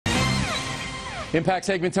Impact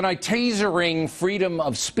segment tonight, tasering freedom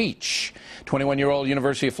of speech. 21-year-old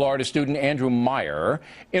University of Florida student Andrew Meyer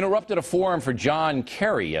interrupted a forum for John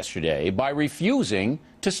Kerry yesterday by refusing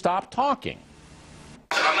to stop talking.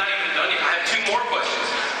 I'm not even done yet. I have two more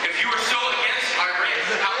questions. If you are so against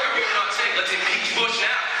Iran, how come you're not saying let's impeach Bush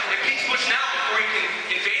now? Impeach Bush now before you can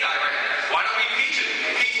invade Iran. Why don't we impeach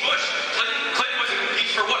him? Impeach Bush. Clinton was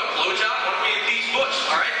impeached for what? A blowjob? Why don't we impeach Bush?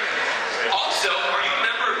 All right. Also, were you a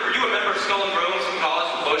member of Skull and Bones in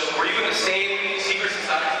college with Bush? Were you in the same secret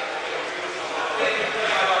society?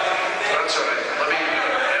 That's all right. Let me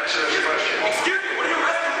answer this question. Excuse me. What are you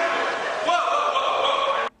arrested for?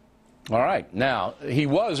 Whoa. All right. Now, he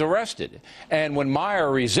was arrested. And when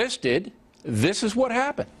Meyer resisted, this is what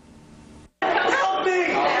happened. Help me!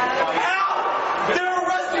 Help! They're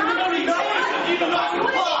arresting me! You do not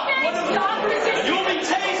comply! You will be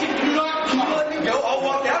tased if you do not comply. Can you let me go? I'll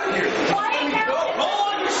walk out of here. Let me go. Roll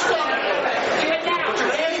on your stomach. Put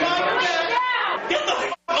your hands behind your back. Get the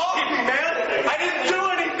f*** off me, man! I didn't do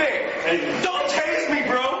anything! Don't tase me,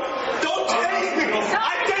 bro! Don't tase me!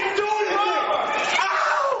 I didn't do anything! Ow!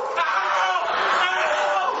 Ow! Ow!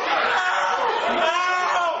 Ow!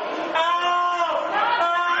 Ow!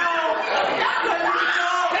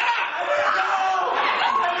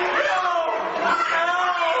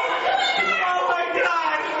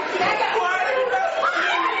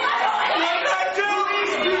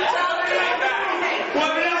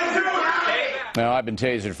 Now, I've been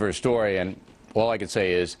tasered for a story, and all I can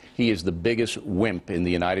say is he is the biggest wimp in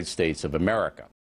the United States of America.